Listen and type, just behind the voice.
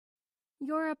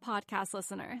You're a podcast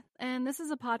listener, and this is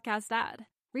a podcast ad.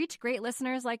 Reach great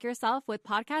listeners like yourself with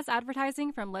podcast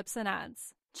advertising from Libsyn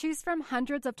Ads. Choose from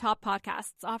hundreds of top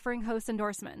podcasts offering host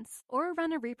endorsements, or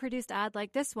run a reproduced ad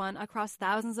like this one across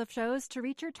thousands of shows to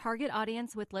reach your target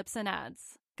audience with Libsyn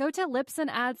Ads. Go to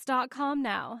libsynads.com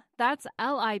now. That's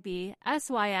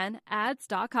LIBSYN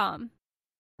ads.com.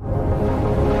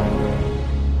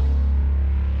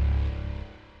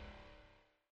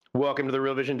 Welcome to the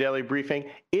Real Vision Daily Briefing.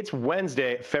 It's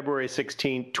Wednesday, February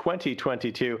 16,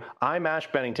 2022. I'm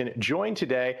Ash Bennington, joined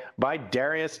today by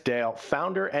Darius Dale,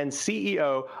 founder and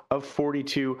CEO of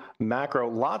 42 Macro.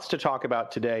 Lots to talk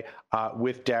about today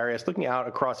with Darius. Looking out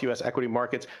across U.S. equity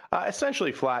markets,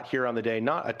 essentially flat here on the day,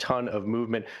 not a ton of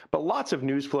movement, but lots of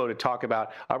news flow to talk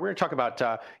about. We're going to talk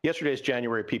about yesterday's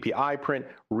January PPI print,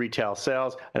 retail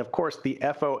sales, and of course the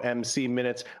FOMC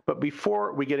minutes. But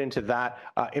before we get into that,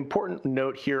 important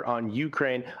note here on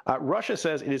Ukraine. Russia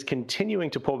says it is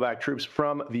continuing to pull back troops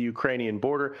from the Ukrainian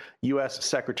border. U.S.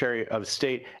 Secretary of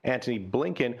State Antony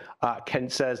Blinken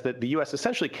says that the U.S.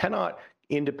 essentially cannot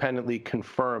independently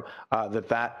confirm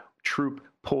that troop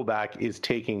pullback is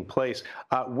taking place.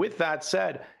 With that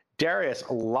said, Darius,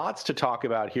 lots to talk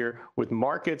about here with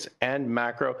markets and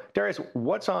macro. Darius,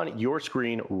 what's on your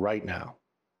screen right now?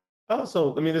 There's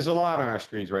a lot on our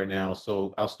screens right now.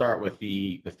 So I'll start with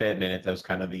the Fed minutes. That was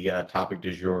kind of the topic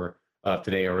du jour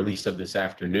today, or at least of this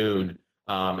afternoon.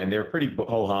 And they're pretty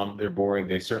ho-hum. They're boring.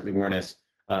 They certainly weren't as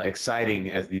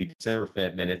exciting as the December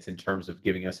Fed minutes in terms of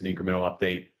giving us an incremental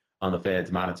update on the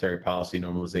Fed's monetary policy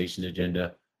normalization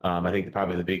agenda. I think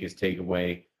probably the biggest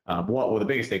takeaway, the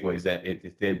biggest takeaway is that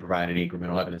it did provide an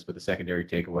incremental evidence, but the secondary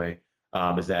takeaway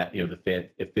is that the Fed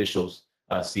officials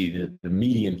see the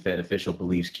median Fed official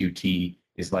believes QT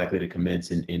is likely to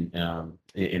commence in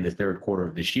the third quarter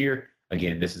of this year.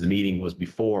 Again, the meeting was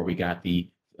before we got the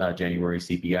January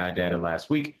CPI data last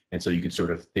week, and so you can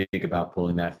sort of think about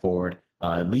pulling that forward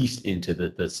at least into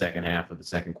the second half of the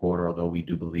second quarter. Although we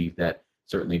do believe that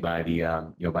certainly by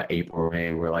by April or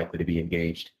May, we're likely to be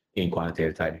engaged in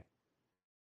quantitative tightening.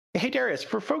 Hey, Darius,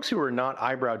 for folks who are not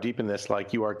eyebrow deep in this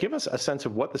like you are, give us a sense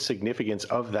of what the significance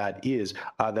of that is,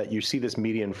 that you see this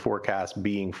median forecast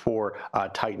being for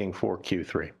tightening for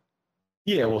Q3.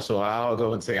 Yeah, well, so I'll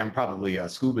go and say I'm probably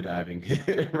scuba diving.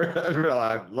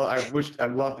 I'd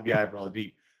love to be eyebrow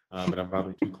deep, but I'm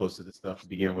probably too close to this stuff to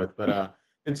begin with. But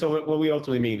and so what we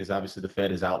ultimately mean is obviously the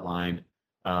Fed has outlined,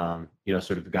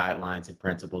 sort of the guidelines and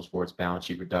principles for its balance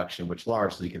sheet reduction, which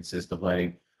largely consist of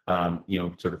letting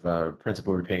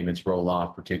principal repayments roll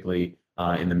off, particularly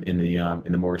in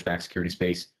the mortgage-backed security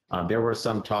space. There was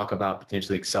some talk about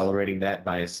potentially accelerating that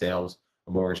via sales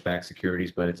of mortgage-backed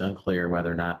securities, but it's unclear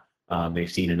whether or not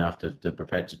they've seen enough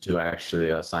to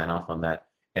actually sign off on that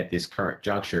at this current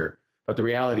juncture. But the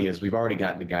reality is we've already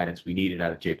gotten the guidance we needed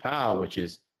out of Jay Powell, which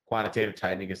is quantitative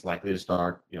tightening is likely to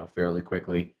start fairly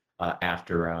quickly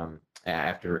after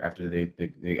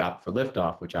they opt for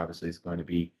liftoff, which obviously is going to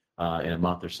be in a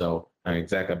month or so. I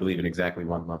believe in exactly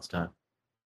 1 month's time.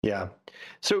 Yeah.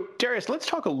 So, Darius, let's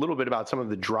talk a little bit about some of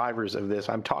the drivers of this.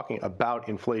 I'm talking about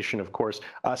inflation, of course.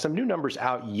 Some new numbers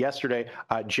out yesterday.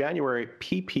 January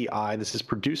PPI, this is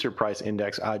Producer Price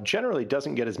Index, generally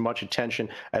doesn't get as much attention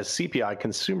as CPI,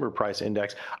 Consumer Price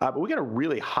Index. But we got a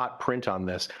really hot print on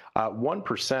this.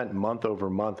 1% month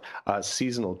over month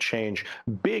seasonal change.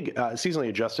 Big, seasonally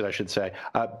adjusted, I should say.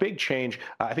 Big change.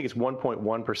 I think it's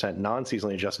 1.1%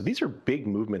 non-seasonally adjusted. These are big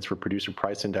movements for Producer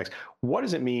Price Index. What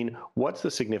does it mean? What's the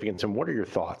significance, and what are your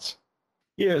thoughts?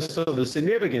 Yeah, so the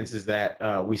significance is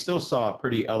that we still saw a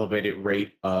pretty elevated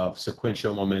rate of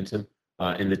sequential momentum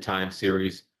in the time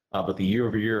series, but the year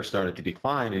over year started to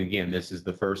decline. And again, this is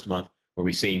the first month where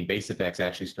we've seen base effects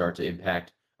actually start to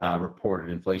impact reported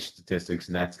inflation statistics,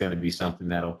 and that's going to be something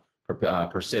that'll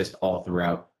persist all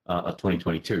throughout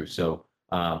 2022. So,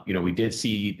 we did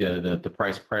see the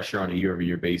price pressure on a year over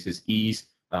year basis ease,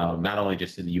 not only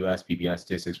just in the U.S. PPI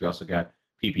statistics, we also got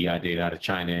PPI data out of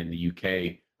China and the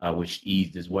UK, which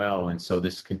eased as well. And so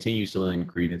this continues to lend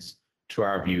credence to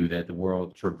our view that the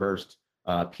world traversed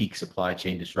peak supply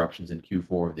chain disruptions in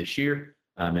Q4 of this year.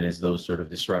 And as those sort of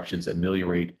disruptions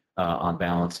ameliorate on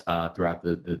balance throughout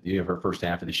the first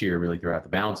half of this year, really throughout the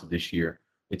balance of this year,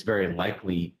 it's very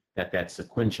likely that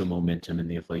sequential momentum in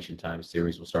the inflation time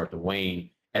series will start to wane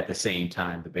at the same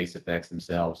time the base effects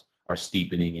themselves are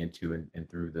steepening into and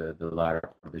through the latter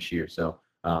part of this year. So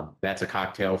that's a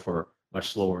cocktail for much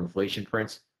slower inflation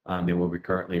prints than what we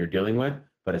currently are dealing with,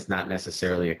 but it's not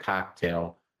necessarily a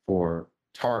cocktail for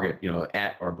target,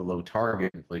 at or below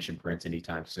target inflation prints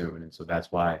anytime soon. And so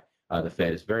that's why the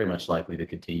Fed is very much likely to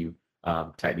continue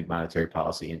tightening monetary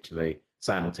policy into a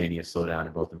simultaneous slowdown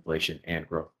in both inflation and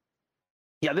growth.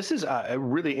 Yeah, this is a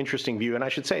really interesting view. And I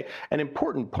should say an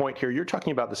important point here. You're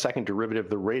talking about the second derivative,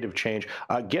 the rate of change,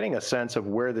 getting a sense of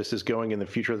where this is going in the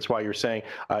future. That's why you're saying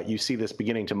you see this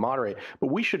beginning to moderate. But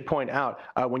we should point out,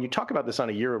 when you talk about this on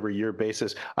a year-over-year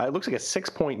basis, it looks like a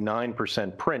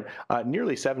 6.9% print,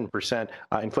 nearly 7%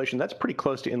 inflation. That's pretty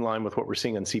close to in line with what we're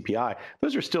seeing on CPI.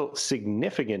 Those are still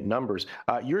significant numbers.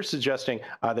 You're suggesting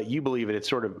that you believe it's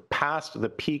sort of past the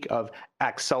peak of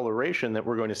acceleration, that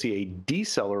we're going to see a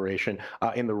deceleration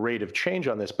in the rate of change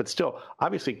on this, but still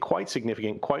obviously quite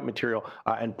significant, quite material,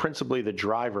 and principally the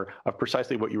driver of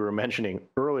precisely what you were mentioning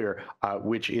earlier,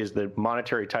 which is the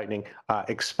monetary tightening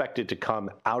expected to come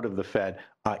out of the Fed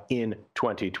in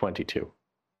 2022.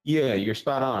 Yeah, you're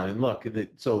spot on. And look,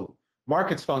 so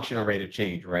markets function on rate of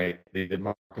change, right? The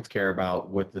markets care about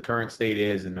what the current state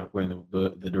is and when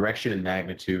the direction and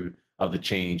magnitude of the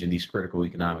change in these critical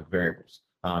economic variables.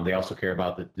 They also care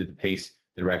about the pace,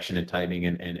 direction and tightening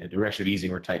and direction of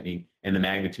easing or tightening and the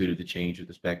magnitude of the change with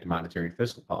respect to monetary and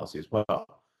fiscal policy as well.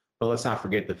 But let's not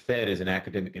forget the Fed is an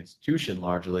academic institution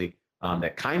largely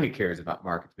that kind of cares about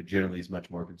markets, but generally is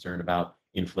much more concerned about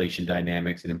inflation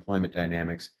dynamics and employment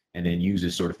dynamics, and then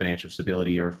uses sort of financial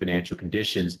stability or financial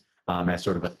conditions as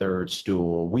sort of a third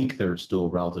stool, weak third stool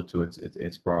relative to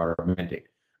its broader mandate.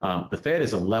 The Fed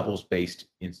is a levels-based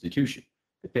institution.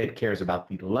 The Fed cares about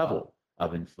the level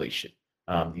of inflation.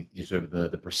 Sort of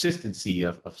the persistency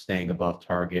of staying above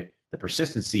target, the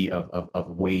persistency of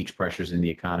wage pressures in the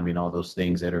economy, and all those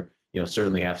things that are,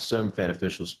 certainly have some Fed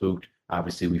officials spooked.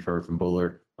 Obviously, we've heard from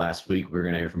Bullard last week. We're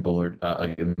going to hear from Bullard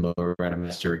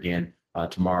again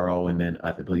tomorrow, and then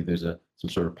I believe there's some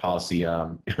sort of policy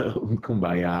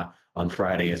kumbaya on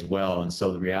Friday as well. And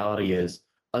so the reality is,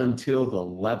 until the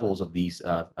levels of these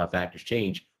factors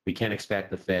change, we can't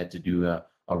expect the Fed to do a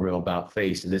real about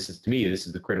face. And this is, to me, this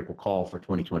is the critical call for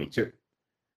 2022.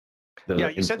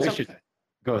 You said something.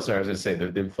 I was going to say the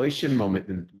inflation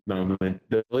the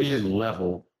inflation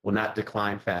level will not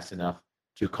decline fast enough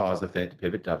to cause the Fed to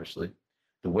pivot dovishly.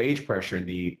 The wage pressure in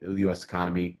the U.S.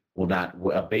 economy will not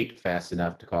abate fast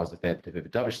enough to cause the Fed to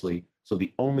pivot dovishly. So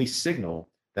the only signal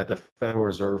that the Federal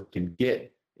Reserve can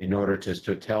get in order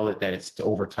to tell it that it's to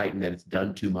over tighten, that it's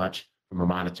done too much from a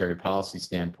monetary policy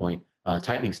standpoint,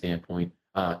 tightening standpoint,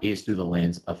 is through the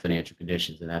lens of financial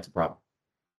conditions, and that's a problem.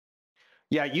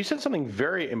 Yeah, you said something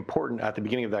very important at the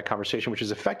beginning of that conversation, which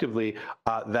is effectively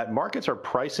that markets are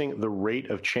pricing the rate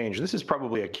of change. This is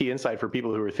probably a key insight for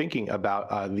people who are thinking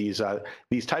about these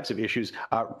types of issues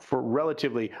for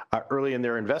relatively early in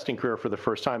their investing career for the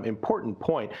first time. Important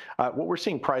point. What we're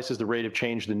seeing price is the rate of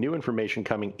change, the new information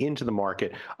coming into the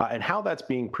market, and how that's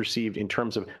being perceived in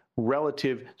terms of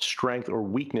relative strength or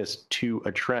weakness to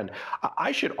a trend.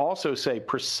 I should also say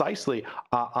precisely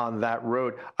on that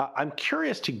road, I'm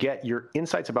curious to get your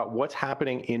insights about what's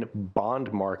happening in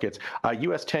bond markets.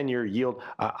 U.S. 10-year yield,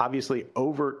 obviously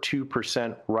over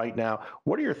 2% right now.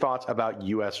 What are your thoughts about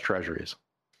U.S. Treasuries?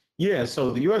 Yeah, so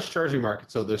the U.S. Treasury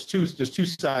market, so there's two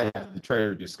sides of the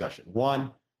Treasury discussion.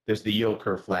 One, there's the yield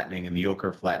curve flattening, and the yield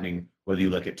curve flattening, whether you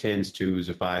look at 10s, 2s,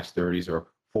 or 5s, 30s, or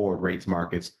forward rates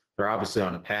markets, they're obviously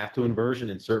on a path to inversion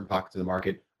in certain pockets of the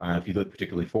market. If you look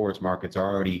particularly forwards markets are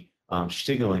already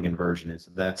signaling inversion. And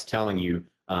so that's telling you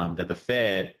that the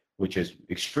Fed, which is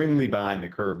extremely behind the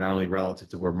curve, not only relative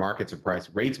to where markets are priced,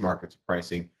 rates markets are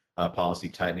pricing policy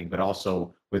tightening, but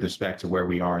also with respect to where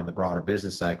we are in the broader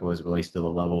business cycle as it relates to the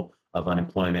level of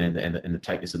unemployment and the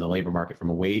tightness in the labor market from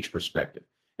a wage perspective.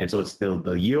 And so it's still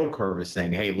the yield curve is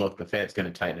saying, hey, look, the Fed's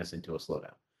going to tighten us into a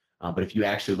slowdown. But if you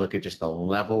actually look at just the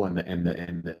level and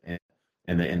the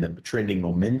trending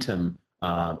momentum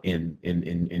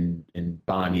in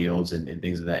bond yields and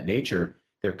things of that nature,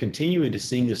 they're continuing to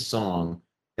sing a song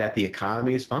that the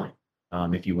economy is fine,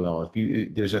 if you will.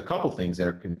 There's a couple things that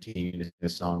are continuing to sing a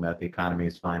song that the economy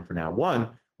is fine for now. One,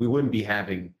 we wouldn't be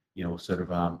having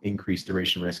increased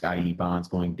duration risk, i.e., bonds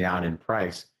going down in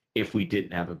price, if we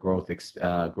didn't have a growth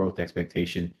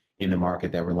expectation in the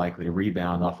market that we're likely to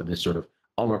rebound off of this sort of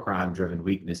Omicron-driven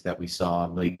weakness that we saw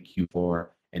in late Q4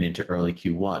 and into early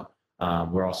Q1.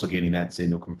 We're also getting that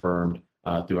signal confirmed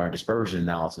through our dispersion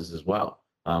analysis as well.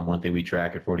 One thing we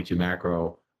track at 42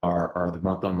 Macro are the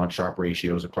month-on-month Sharpe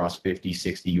ratios across 50,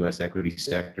 60 U.S. equity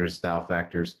sectors, style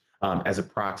factors, as a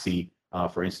proxy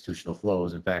for institutional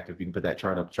flows. In fact, if you can put that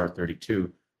chart up, chart 32,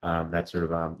 that's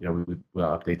sort of, we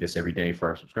update this every day for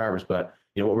our subscribers. But,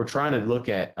 what we're trying to look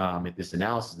at this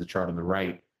analysis, the chart on the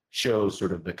right, shows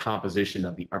sort of the composition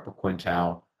of the upper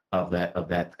quintile of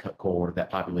that cohort, of that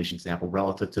population sample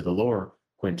relative to the lower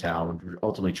quintile, and we're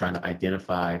ultimately trying to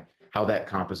identify how that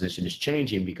composition is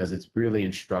changing, because it's really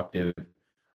instructive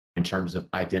in terms of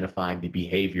identifying the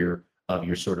behavior of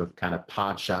your sort of kind of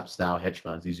pod shop style hedge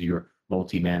funds. These are your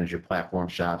multi-manager platform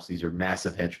shops. These are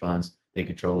massive hedge funds. They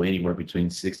control anywhere between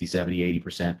 60, 70,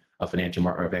 80% of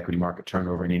of equity market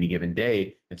turnover in any given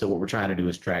day. And so what we're trying to do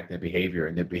is track that behavior.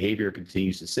 And the behavior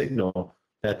continues to signal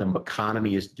that the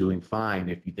economy is doing fine.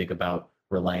 If you think about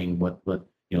relaying what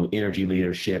energy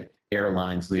leadership,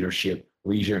 airlines leadership,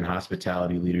 leisure and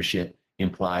hospitality leadership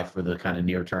imply for the kind of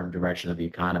near-term direction of the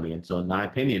economy. And so in my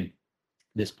opinion,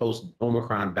 this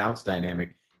post-Omicron bounce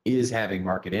dynamic is having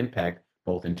market impact,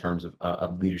 both in terms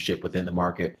of leadership within the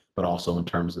market, but also in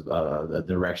terms of the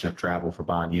direction of travel for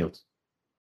bond yields.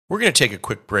 We're going to take a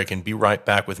quick break and be right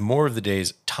back with more of the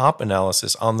day's top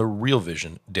analysis on the Real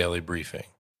Vision Daily Briefing.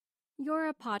 You're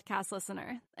a podcast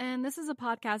listener, and this is a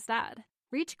podcast ad.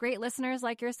 Reach great listeners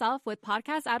like yourself with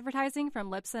podcast advertising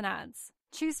from Libsyn Ads.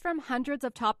 Choose from hundreds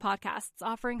of top podcasts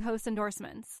offering host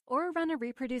endorsements, or run a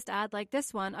reproduced ad like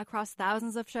this one across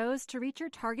thousands of shows to reach your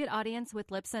target audience with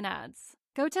Libsyn Ads.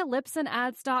 Go to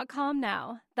libsynads.com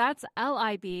now. That's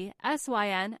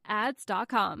LIBSYN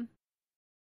ads.com.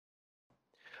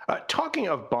 Talking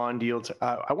of bond yields,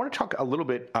 I want to talk a little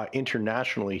bit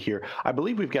internationally here. I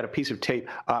believe we've got a piece of tape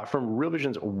from Real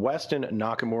Vision's Weston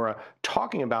Nakamura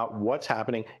talking about what's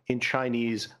happening in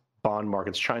Chinese bond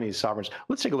markets, Chinese sovereigns.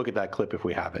 Let's take a look at that clip if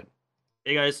we have it.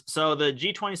 Hey guys, so the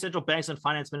G20 Central Banks and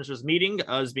Finance Ministers meeting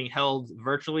is being held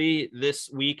virtually this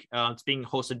week. It's being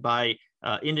hosted by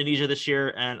Indonesia this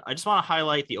year, and I just want to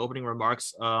highlight the opening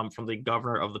remarks from the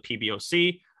governor of the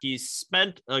PBOC. He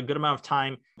spent a good amount of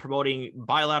time promoting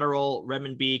bilateral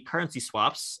renminbi currency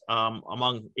swaps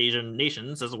among Asian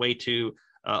nations as a way to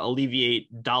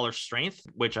alleviate dollar strength,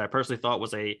 which I personally thought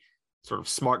was a sort of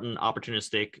smart and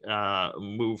opportunistic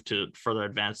move to further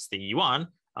advance the yuan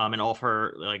and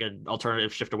offer like an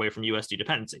alternative shift away from USD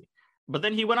dependency. But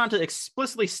then he went on to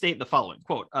explicitly state the following,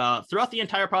 quote, throughout the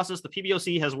entire process, the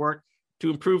PBOC has worked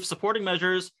to improve supporting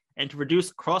measures and to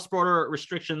reduce cross-border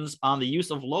restrictions on the use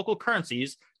of local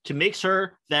currencies to make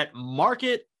sure that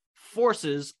market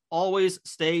forces always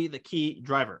stay the key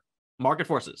driver. Market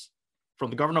forces from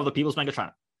the governor of the People's Bank of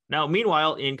China. Now,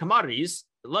 meanwhile, in commodities,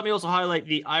 let me also highlight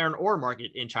the iron ore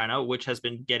market in China, which has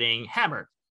been getting hammered,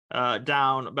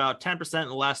 down about 10% in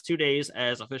the last 2 days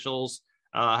as officials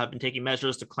have been taking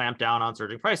measures to clamp down on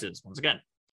surging prices once again.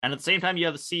 And at the same time, you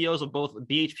have the CEOs of both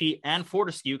BHP and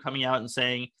Fortescue coming out and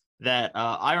saying that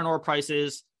iron ore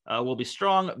prices will be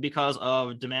strong because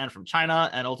of demand from China,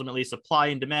 and ultimately supply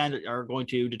and demand are going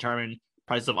to determine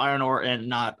prices of iron ore and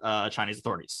not Chinese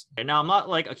authorities. And now I'm not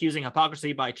like accusing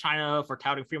hypocrisy by China for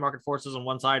touting free market forces on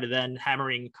one side and then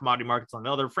hammering commodity markets on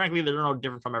the other. Frankly, they're no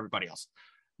different from everybody else.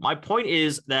 My point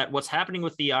is that what's happening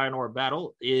with the iron ore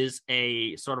battle is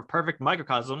a sort of perfect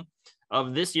microcosm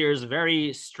of this year's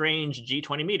very strange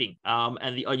G20 meeting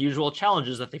and the unusual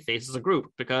challenges that they face as a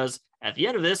group, because at the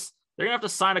end of this, they're going to have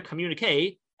to sign a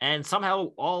communique and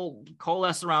somehow all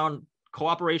coalesce around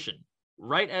cooperation,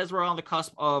 right as we're on the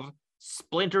cusp of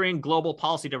splintering global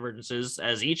policy divergences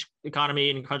as each economy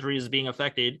and country is being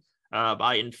affected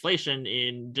by inflation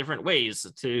in different ways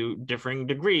to differing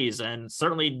degrees and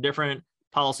certainly different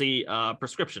policy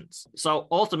prescriptions. So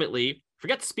ultimately,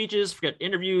 forget speeches, forget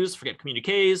interviews, forget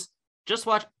communiques, just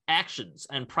watch actions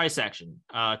and price action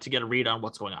to get a read on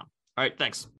what's going on. All right,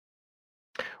 thanks.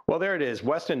 Well, there it is.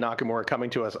 Weston Nakamura coming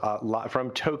to us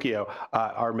from Tokyo,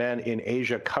 our man in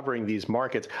Asia covering these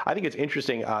markets. I think it's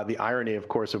interesting, the irony, of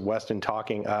course, of Weston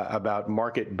talking about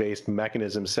market-based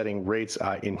mechanisms setting rates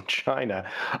in China.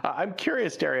 I'm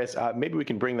curious, Darius, maybe we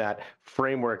can bring that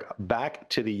framework back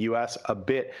to the U.S. a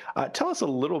bit. Tell us a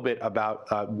little bit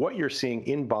about what you're seeing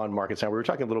in bond markets. Now, we were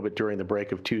talking a little bit during the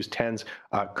break of 2's 10s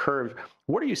curve.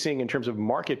 What are you seeing in terms of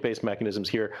market-based mechanisms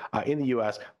here in the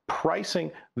U.S.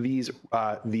 pricing these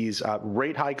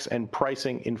rate hikes and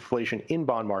pricing inflation in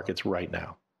bond markets right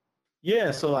now?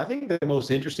 Yeah, so I think the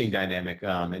most interesting dynamic,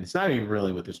 and it's not even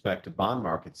really with respect to bond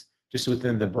markets, just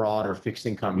within the broader fixed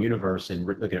income universe and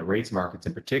looking at rates markets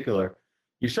in particular,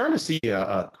 you're starting to see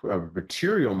a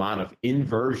material amount of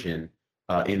inversion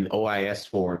in OIS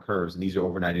forward curves, and these are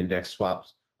overnight index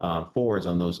swaps. Forwards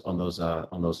on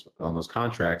those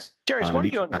contracts. Darius, why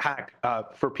don't you unpack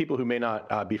for people who may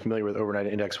not be familiar with overnight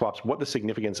index swaps, what the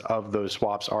significance of those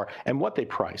swaps are and what they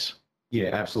price? Yeah,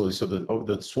 absolutely. So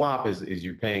the swap is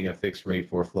you're paying a fixed rate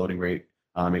for a floating rate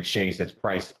exchange that's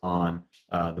priced on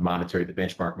the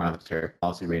benchmark monetary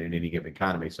policy rate in any given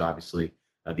economy. So obviously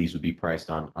these would be priced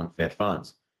on Fed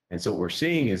funds. And so what we're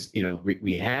seeing is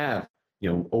we have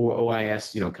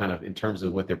OIS, kind of in terms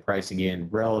of what they're pricing in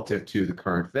relative to the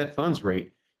current Fed funds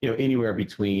rate, anywhere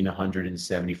between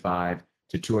 175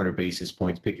 to 200 basis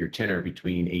points, pick your tenor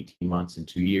between 18 months and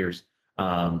 2 years,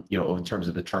 in terms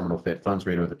of the terminal Fed funds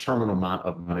rate or the terminal amount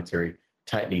of monetary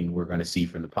tightening we're going to see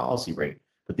from the policy rate.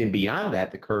 But then beyond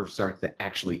that, the curve starts to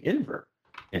actually invert.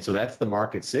 And so that's the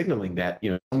market signaling that,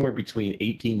 somewhere between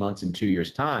 18 months and 2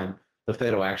 years' time, the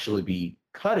Fed will actually be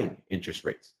cutting interest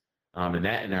rates. And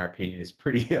that, in our opinion, is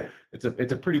it's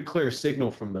a pretty clear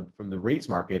signal from the rates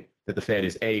market that the Fed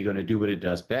is going to do what it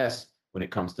does best when it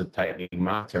comes to tightening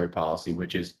monetary policy,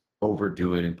 which is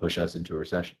overdo it and push us into a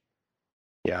recession.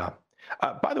 Yeah.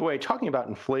 By the way, talking about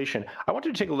inflation, I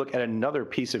wanted to take a look at another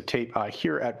piece of tape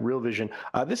here at Real Vision.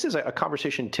 This is a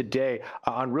conversation today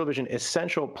on Real Vision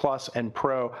Essential Plus and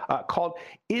Pro called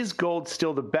 "Is Gold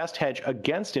Still the Best Hedge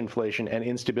Against Inflation and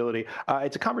Instability?"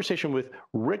 It's a conversation with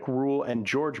Rick Rule and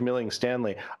George Milling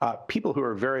Stanley. People who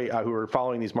are who are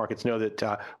following these markets know that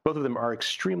both of them are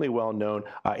extremely well known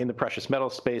in the precious metal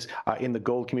space, in the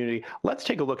gold community. Let's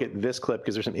take a look at this clip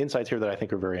because there's some insights here that I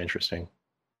think are very interesting.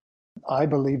 I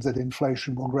believe that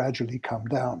inflation will gradually come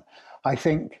down. I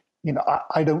think,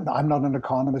 I'm not an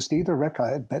economist either, Rick.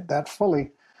 I admit that fully.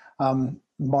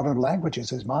 Modern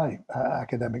languages is my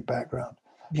academic background.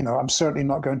 I'm certainly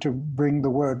not going to bring the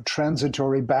word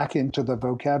transitory back into the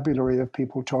vocabulary of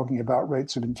people talking about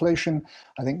rates of inflation.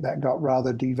 I think that got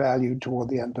rather devalued toward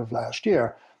the end of last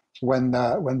year when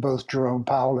both Jerome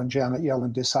Powell and Janet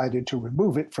Yellen decided to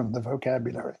remove it from the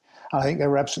vocabulary. I think they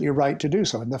were absolutely right to do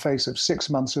so. In the face of 6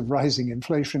 months of rising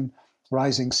inflation,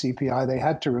 rising CPI, they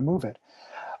had to remove it.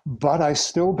 But I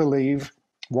still believe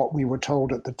what we were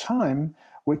told at the time,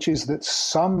 which is that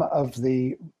some of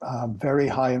the very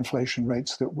high inflation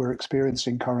rates that we're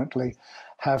experiencing currently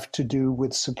have to do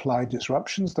with supply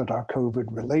disruptions that are COVID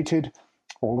related.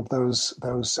 All of those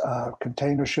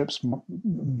container ships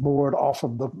moored off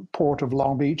of the port of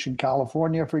Long Beach in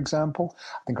California, for example.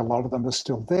 I think a lot of them are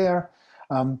still there.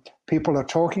 People are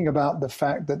talking about the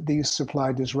fact that these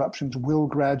supply disruptions will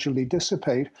gradually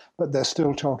dissipate, but they're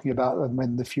still talking about them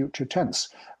in the future tense.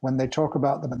 When they talk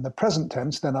about them in the present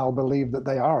tense, then I'll believe that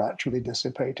they are actually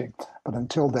dissipating. But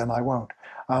until then, I won't.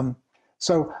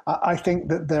 So I think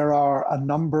that there are a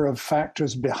number of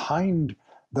factors behind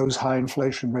those high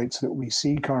inflation rates that we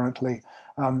see currently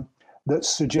that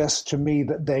suggest to me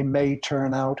that they may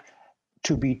turn out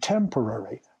to be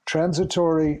temporary.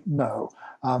 Transitory, no.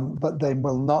 But they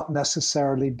will not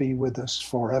necessarily be with us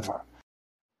forever.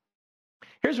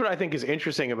 Here's what I think is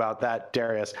interesting about that,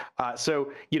 Darius.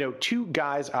 So, two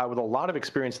guys with a lot of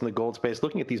experience in the gold space,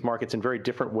 looking at these markets in very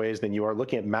different ways than you are,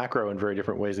 looking at macro in very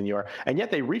different ways than you are, and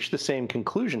yet they reach the same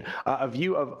conclusion, a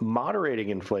view of moderating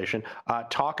inflation,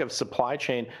 talk of supply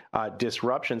chain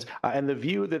disruptions, and the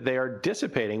view that they are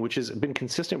dissipating, which has been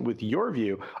consistent with your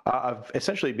view of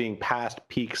essentially being past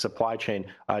peak supply chain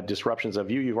disruptions, a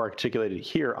view you've articulated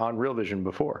here on Real Vision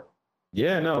before.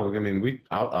 Yeah, no, I mean,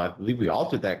 I believe we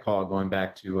altered that call going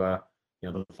back to,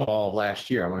 the fall of last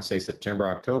year. I want to say September,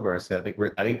 October. I said,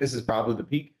 I think this is probably the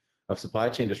peak of supply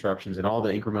chain disruptions, and all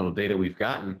the incremental data we've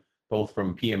gotten, both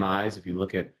from PMIs, if you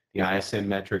look at the ISM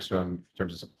metrics in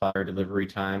terms of supplier delivery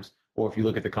times, or if you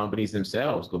look at the companies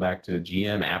themselves, go back to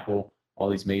GM, Apple, all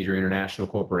these major international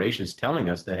corporations telling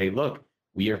us that, hey, look,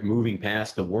 we are moving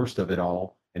past the worst of it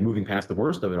all. And moving past the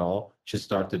worst of it all should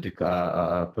start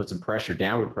to put some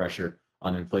downward pressure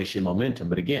on inflation momentum.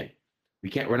 But again,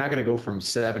 we're not going to go from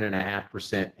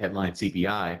 7.5% headline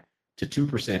CPI to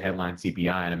 2% headline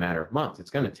CPI in a matter of months. It's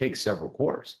going to take several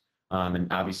quarters.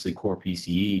 And obviously core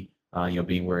PCE,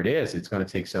 being where it is, it's going to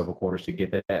take several quarters to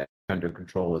get that under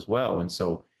control as well. And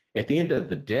so at the end of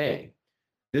the day,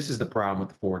 this is the problem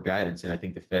with the forward guidance. And I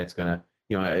think the Fed's going to,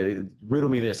 riddle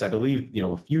me this. I believe,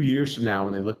 a few years from now,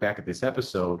 when they look back at this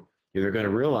episode, they're going to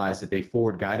realize that they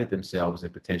forward guided themselves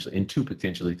into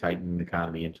potentially tightening the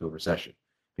economy into a recession.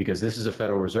 Because this is a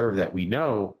Federal Reserve that we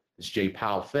know, this Jay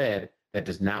Powell Fed, that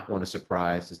does not want to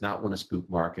surprise, does not want to spook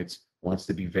markets, wants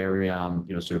to be very,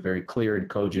 sort of very clear and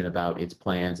cogent about its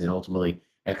plans and ultimately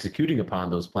executing upon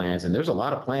those plans. And there's a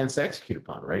lot of plans to execute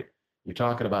upon, right? You're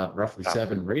talking about roughly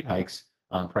 7 rate hikes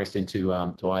priced into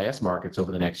to IS markets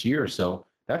over the next year or so.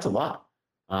 That's a lot.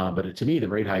 But to me, the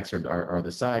rate hikes are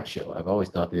the sideshow. I've always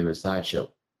thought they were a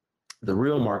sideshow. The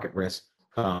real market risk,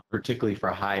 particularly for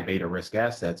high beta risk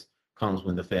assets, comes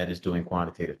when the Fed is doing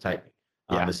quantitative tightening.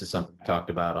 This is something we talked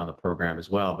about on the program as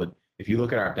well. But if you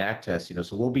look at our back test,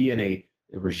 so we'll be in a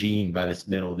regime by this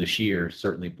middle of this year,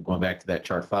 certainly going back to that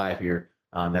chart 5 here.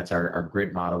 That's our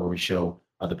grid model where we show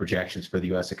the projections for the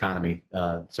U.S. economy.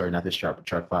 Sorry, not this chart, but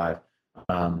chart 5,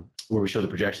 where we show the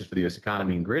projections for the U.S.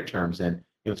 economy in grid terms. And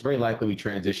it's very likely we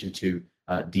transition to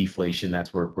deflation.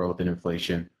 That's where growth and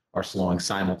inflation are slowing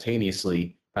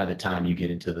simultaneously by the time you get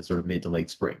into the sort of mid to late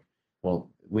spring. Well,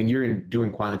 when you're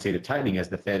doing quantitative tightening, as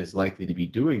the Fed is likely to be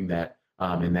doing that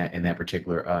in that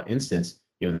particular instance,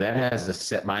 that has a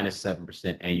set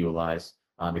 -7% annualized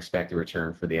expected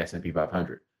return for the S&P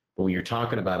 500. But when you're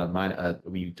talking about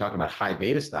high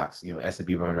beta stocks,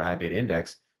 S&P 500 high beta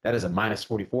index, that is a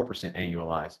 -44%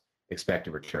 annualized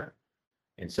expected return.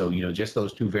 And so, just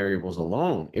those two variables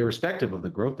alone, irrespective of the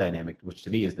growth dynamic, which to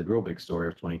me is the real big story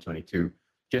of 2022,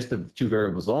 just the two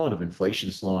variables alone of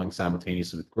inflation slowing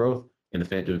simultaneously with growth and the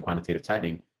Fed doing quantitative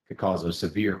tightening could cause a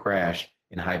severe crash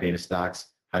in high beta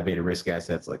stocks, high beta risk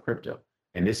assets like crypto.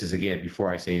 And this is, again, before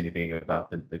I say anything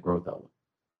about the growth outlook.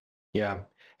 Yeah.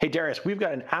 Hey, Darius, we've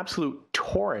got an absolute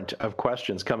torrent of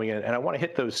questions coming in, and I want to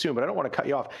hit those soon, but I don't want to cut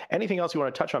you off. Anything else you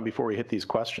want to touch on before we hit these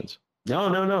questions? No.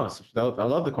 I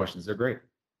love the questions. They're great.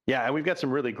 Yeah, and we've got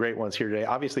some really great ones here today.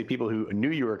 Obviously, people who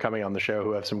knew you were coming on the show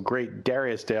who have some great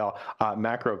Darius Dale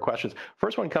macro questions.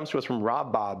 First one comes to us from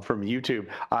Rob Bob from YouTube,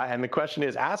 and the question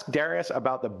is, ask Darius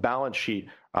about the balance sheet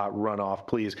runoff,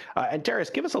 please. And Darius,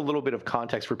 give us a little bit of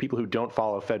context for people who don't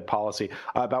follow Fed policy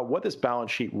about what this balance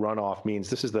sheet runoff means.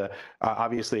 This is the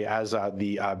obviously as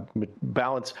the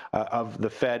balance of the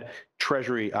Fed,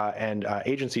 Treasury, and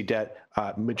agency debt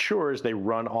matures, they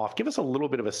run off. Give us a little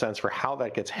bit of a sense for how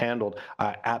that gets handled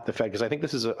at the Fed, because I think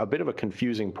this is a bit of a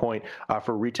confusing point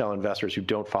for retail investors who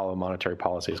don't follow monetary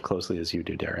policy as closely as you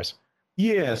do, Darius.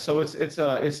 Yeah, so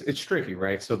it's tricky,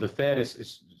 right? So the Fed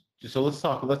is so let's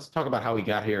talk about how we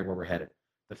got here and where we're headed.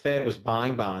 The Fed was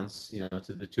buying bonds,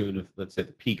 to the tune of, let's say,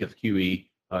 the peak of QE,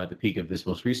 the peak of this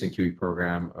most recent QE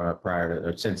program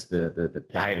since the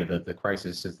height of the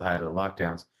crisis, since the height of the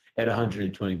lockdowns, at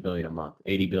 $120 billion a month,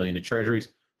 $80 billion in treasuries,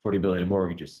 $40 billion in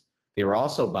mortgages. They were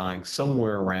also buying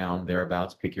somewhere around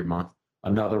thereabouts, pick your month,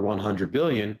 another $100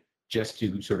 billion just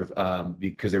to sort of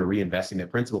because they were reinvesting their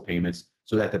principal payments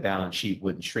so that the balance sheet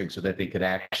wouldn't shrink, so that they could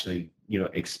actually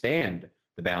expand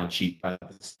the balance sheet by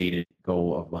the stated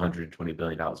goal of $120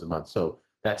 billion a month. So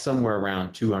that's somewhere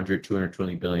around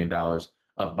 $220 billion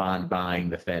of bond buying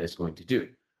the Fed is going to do.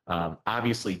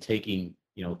 Obviously, taking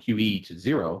QE to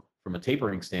zero from a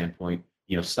tapering standpoint,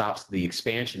 stops the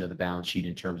expansion of the balance sheet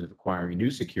in terms of acquiring new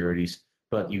securities,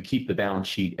 but you keep the balance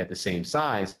sheet at the same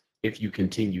size if you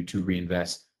continue to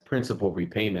reinvest principal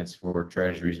repayments for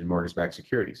treasuries and mortgage-backed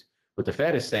securities. What the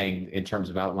Fed is saying in terms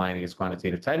of outlining its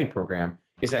quantitative tightening program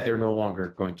is that they're no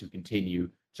longer going to continue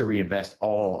to reinvest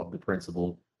all of the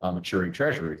principal maturing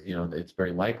treasuries. It's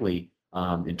very likely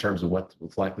in terms of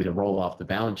what's likely to roll off the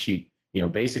balance sheet,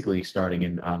 basically starting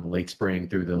in the late spring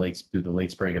through the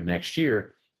late spring of next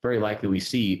year, very likely we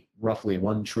see roughly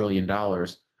 $1 trillion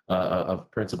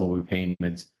of principal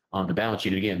repayments on the balance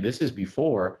sheet. Again, this is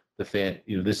before the Fed,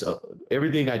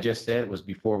 everything I just said was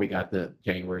before we got the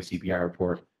January CPI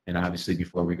report, and obviously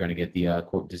before we're going to get the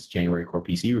this January core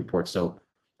PCE report. So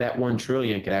that $1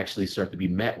 trillion could actually start to be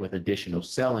met with additional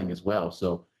selling as well.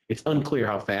 So it's unclear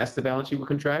how fast the balance sheet will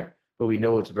contract, but we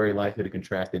know it's very likely to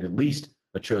contract at least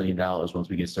 $1 trillion once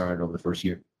we get started over the first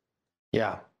year.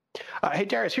 Yeah. Hey,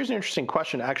 Darius, here's an interesting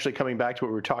question, actually coming back to what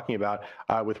we were talking about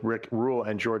with Rick Rule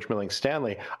and George Milling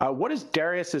Stanley. What is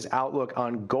Darius's outlook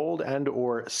on gold and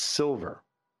or silver?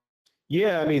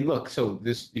 Yeah, I mean, look, so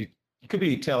it could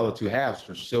be tell the two halves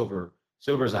for silver.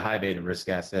 Silver is a high beta risk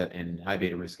asset, and high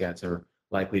beta risk assets are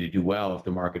likely to do well if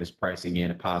the market is pricing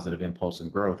in a positive impulse in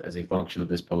growth as a function of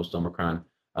this post-Omicron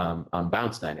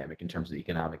bounce dynamic in terms of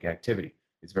economic activity.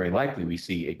 It's very likely we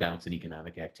see a bounce in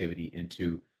economic activity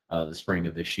into the spring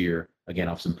of this year, again,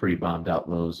 off some pretty bombed out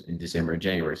lows in December and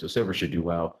January. So silver should do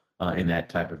well in that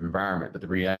type of environment. But the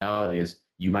reality is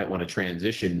you might want to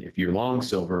transition if you're long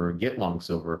silver or get long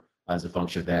silver as a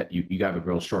function of that. You have a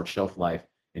real short shelf life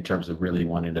in terms of really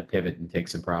wanting to pivot and take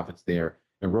some profits there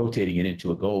and rotating it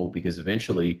into a gold, because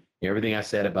eventually everything I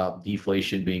said about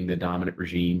deflation being the dominant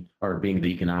regime or being the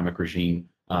economic regime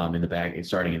in the back,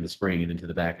 starting in the spring and into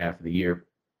the back half of the year,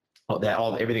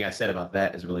 everything I said about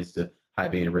that as it relates to high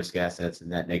beta risk assets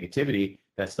and that negativity,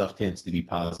 that stuff tends to be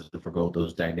positive for gold,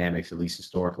 those dynamics, at least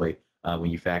historically, when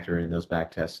you factor in those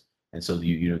back tests. And so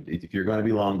if you're going to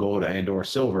be long gold and or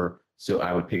silver, so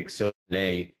I would pick silver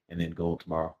today and then gold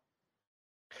tomorrow.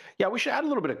 Yeah, we should add a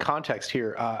little bit of context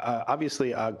here.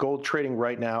 Obviously, gold trading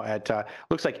right now at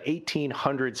looks like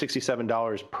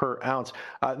 $1,867 per ounce.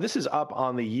 This is up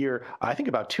on the year, I think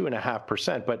about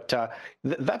 2.5%, but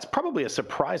that's probably a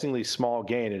surprisingly small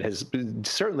gain. It has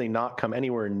certainly not come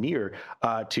anywhere near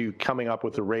to coming up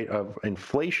with the rate of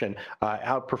inflation,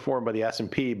 outperformed by the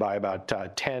S&P by about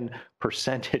 10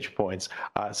 percentage points.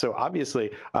 So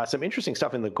obviously, some interesting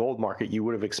stuff in the gold market. You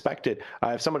would have expected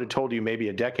if someone had told you maybe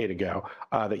a decade ago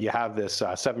that you have this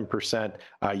 7%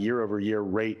 year-over-year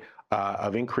rate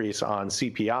of increase on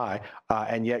CPI,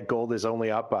 and yet gold is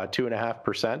only up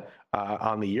 2.5%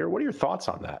 on the year. What are your thoughts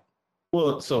on that?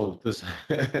 Well, so this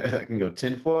I can go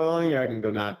tinfoiling, or I can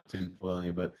go not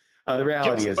tinfoiling, but the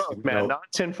reality is, both, man, not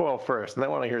tinfoil first, and then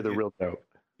I want to hear the real note.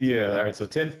 Yeah, all right. So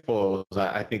tenfold,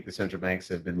 I think the central banks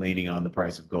have been leaning on the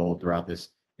price of gold throughout this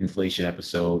inflation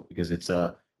episode because it's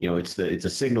a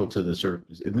signal to the sort of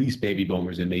at least baby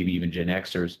boomers and maybe even Gen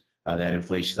Xers that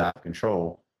inflation is out of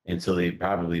control. And so they've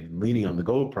probably been leaning on the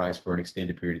gold price for an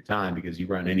extended period of time because you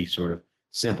run any sort of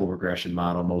simple regression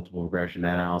model, multiple regression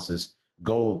analysis,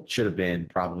 gold should have been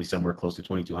probably somewhere close to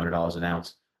 $2,200 an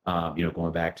ounce,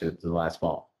 going back to the last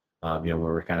fall, where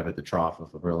we're kind of at the trough of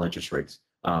real interest rates.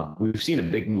 We've seen a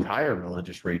big move higher in real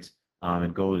interest rates,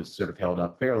 and gold has sort of held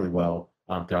up fairly well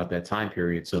throughout that time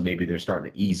period. So maybe they're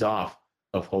starting to ease off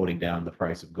of holding down the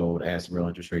price of gold as real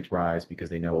interest rates rise because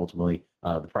they know ultimately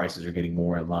the prices are getting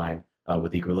more in line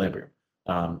with equilibrium.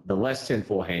 The less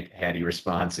tinfoil hatty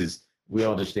response is we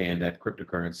understand that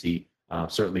cryptocurrency,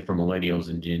 certainly for millennials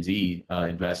and Gen Z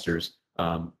investors,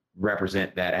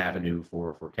 represent that avenue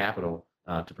for capital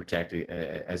to protect it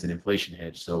as an inflation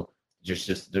hedge. So there's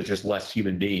just less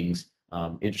human beings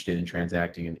interested in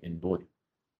transacting in bullion.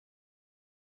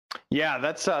 Yeah,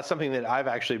 that's something that I've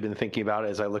actually been thinking about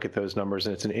as I look at those numbers,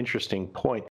 and it's an interesting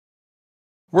point.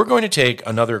 We're going to take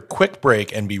another quick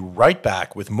break and be right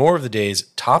back with more of the day's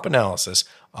top analysis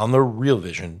on the Real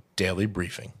Vision Daily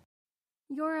Briefing.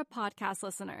 You're a podcast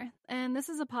listener, and this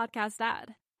is a podcast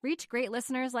ad. Reach great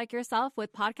listeners like yourself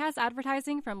with podcast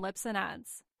advertising from Libsyn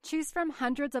Ads. Choose from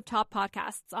hundreds of top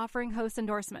podcasts offering host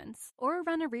endorsements, or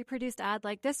run a reproduced ad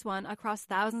like this one across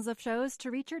thousands of shows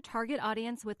to reach your target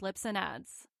audience with Libsyn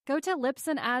Ads. Go to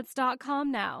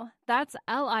libsynads.com now. That's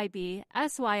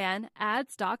LIBSYN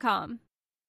ads.com.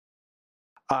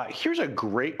 Here's a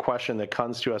great question that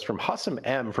comes to us from Hussam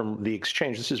M. from The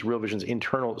Exchange. This is Real Vision's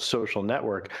internal social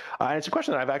network. And it's a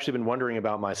question that I've actually been wondering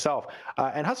about myself.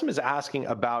 And Hussam is asking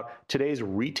about today's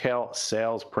retail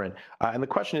sales print. And the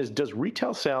question is, does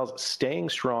retail sales staying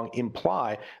strong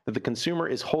imply that the consumer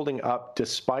is holding up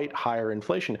despite higher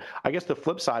inflation? I guess the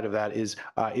flip side of that is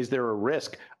there a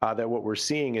risk that what we're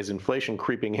seeing is inflation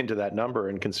creeping into that number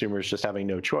and consumers just having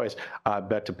no choice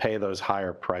but to pay those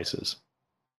higher prices?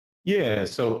 Yeah,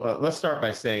 so let's start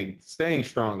by saying staying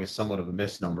strong is somewhat of a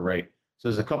misnomer, right? So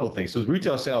there's a couple of things. So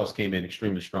retail sales came in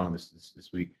extremely strong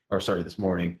this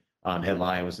morning.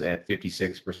 Headline was at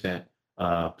 56%,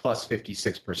 plus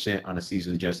 56% on a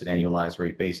season adjusted annualized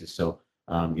rate basis. So,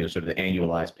 sort of the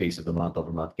annualized pace of the month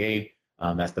over month gain.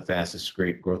 That's the fastest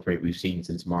growth rate we've seen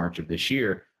since March of this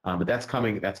year. But that's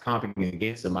comping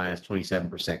against a minus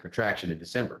 27% contraction in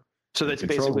December. So that's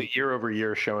basically year over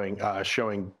year showing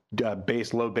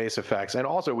low base effects. And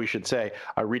also we should say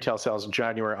retail sales in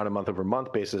January on a month over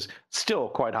month basis, still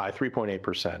quite high,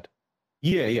 3.8%.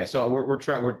 Yeah. So we're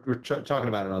talking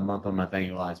about it on a month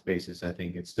annualized basis. I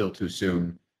think it's still too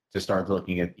soon to start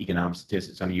looking at economic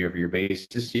statistics on a year over year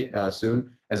basis soon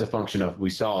as a function of we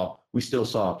still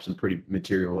saw some pretty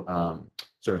material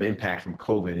sort of impact from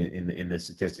COVID in the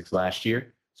statistics last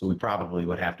year. So we probably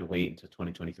would have to wait until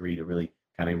 2023 to really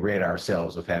kind of rid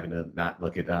ourselves of having to not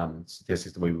look at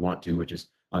statistics the way we want to, which is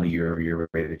on a year-over-year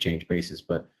rate of change basis.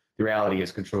 But the reality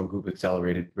is control group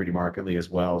accelerated pretty markedly as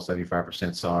well,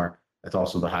 75% SAR. That's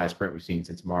also the highest print we've seen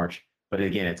since March. But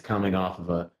again, it's coming off of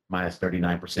a minus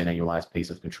 39% annualized pace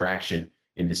of contraction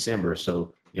in December.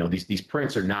 So, these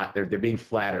prints are not, they're being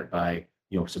flattered by,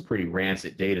 some pretty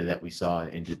rancid data that we saw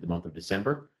in the month of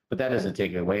December. But that doesn't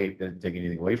take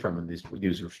anything away from them.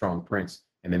 These are strong prints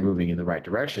and they're moving in the right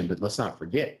direction. But let's not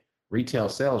forget, retail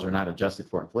sales are not adjusted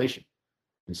for inflation.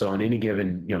 And so in any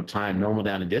given, time, normal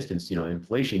down and distance,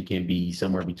 inflation can be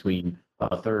somewhere between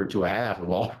a third to a half of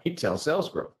all retail sales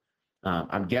growth.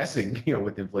 I'm guessing,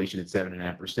 with inflation at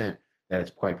 7.5%, that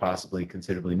it's quite possibly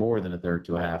considerably more than a third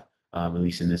to a half, at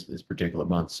least in this particular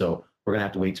month. So we're gonna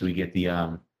have to wait till we get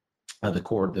the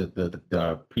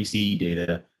PCE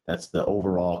data. That's the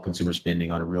overall consumer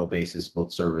spending on a real basis,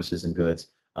 both services and goods.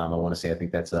 I want to say I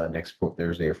think that's next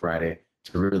Thursday or Friday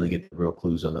to really get the real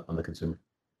clues on the consumer.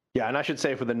 Yeah, and I should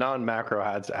say for the non-macro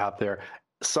ads out there,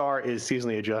 SAR is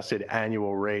seasonally adjusted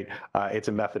annual rate. It's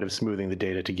a method of smoothing the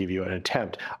data to give you an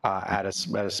attempt at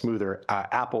a smoother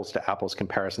apples to apples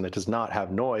comparison that does not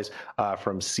have noise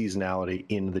from seasonality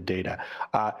in the data.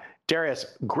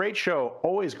 Darius, great show.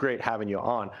 Always great having you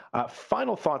on.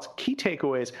 Final thoughts, key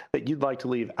takeaways that you'd like to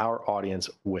leave our audience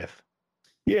with.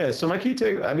 Yeah, so my key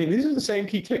takeaways, these are the same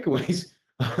key takeaways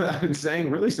I've been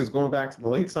saying really since going back to the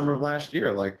late summer of last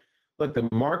year. Like, look, the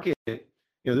market,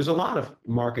 there's a lot of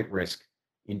market risk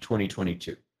in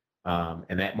 2022.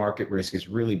 And that market risk is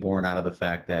really born out of the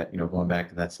fact that, going back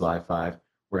to that slide 5,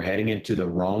 we're heading into the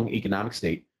wrong economic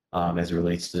state as it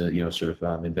relates to,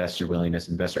 investor willingness,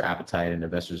 investor appetite, and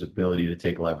investors' ability to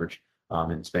take leverage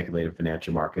in speculative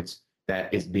financial markets.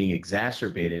 That is being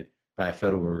exacerbated by a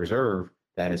Federal Reserve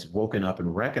that has woken up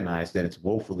and recognized that it's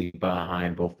woefully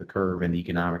behind both the curve and the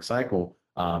economic cycle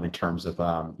in terms of,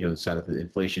 sort of the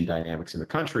inflation dynamics in the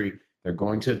country. They're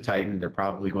going to tighten. They're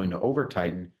probably going to over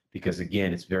tighten because,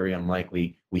 again, it's very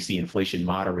unlikely we see inflation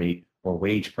moderate or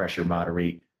wage pressure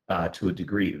moderate to a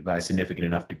degree, by a significant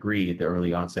enough degree at the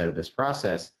early onset of this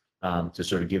process to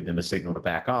sort of give them a signal to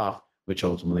back off, which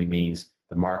ultimately means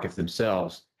the markets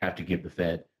themselves have to give the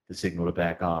Fed the signal to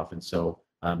back off. And so,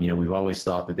 we've always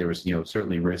thought that there was,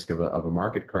 certainly risk of a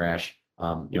market crash,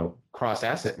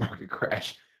 cross-asset market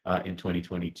crash in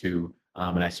 2022.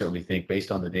 And I certainly think,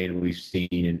 based on the data we've seen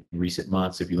in recent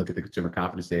months, if you look at the consumer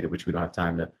confidence data, which we don't have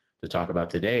time to talk about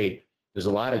today, there's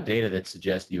a lot of data that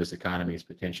suggests the U.S. economy is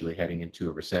potentially heading into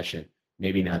a recession.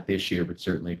 Maybe not this year, but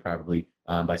certainly probably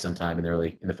by sometime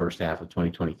in the first half of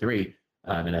 2023.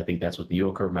 And I think that's what the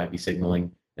yield curve might be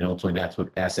signaling, and ultimately that's what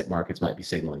asset markets might be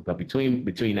signaling. But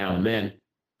between now and then,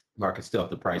 markets still have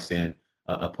to price in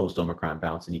a post-Omicron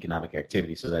bounce in economic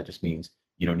activity. So that just means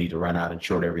you don't need to run out and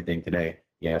short everything today.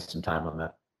 You have some time on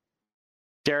that.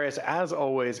 Darius, as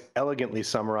always, elegantly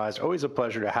summarized. Always a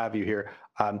pleasure to have you here.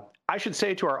 I should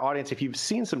say to our audience, if you've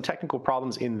seen some technical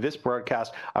problems in this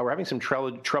broadcast, we're having some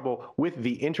trouble with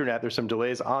the internet. There's some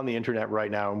delays on the internet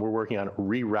right now, and we're working on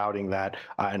rerouting that,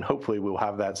 and hopefully we'll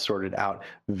have that sorted out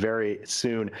very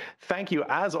soon. Thank you,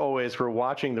 as always, for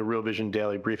watching the Real Vision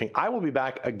Daily Briefing. I will be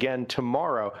back again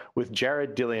tomorrow with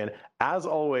Jared Dillian. As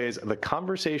always, the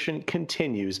conversation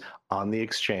continues on the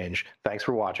exchange. Thanks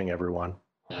for watching, everyone.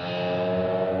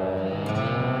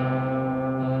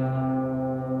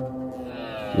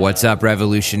 What's up,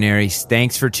 revolutionaries?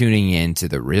 Thanks for tuning in to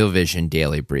the Real Vision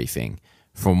Daily Briefing.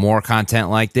 For more content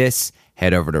like this,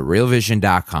 head over to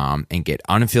realvision.com and get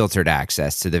unfiltered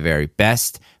access to the very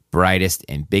best, brightest,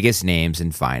 and biggest names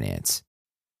in finance.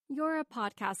 You're a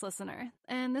podcast listener,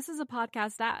 and this is a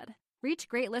podcast ad. Reach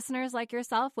great listeners like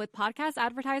yourself with podcast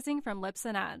advertising from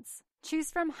Libsyn Ads.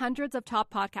 Choose from hundreds of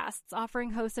top podcasts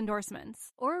offering host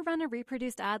endorsements, or run a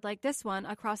reproduced ad like this one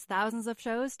across thousands of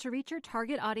shows to reach your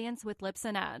target audience with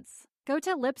Libsyn Ads. Go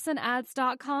to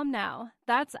libsynads.com now.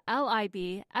 That's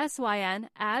LIBSYN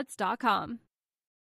ads.com.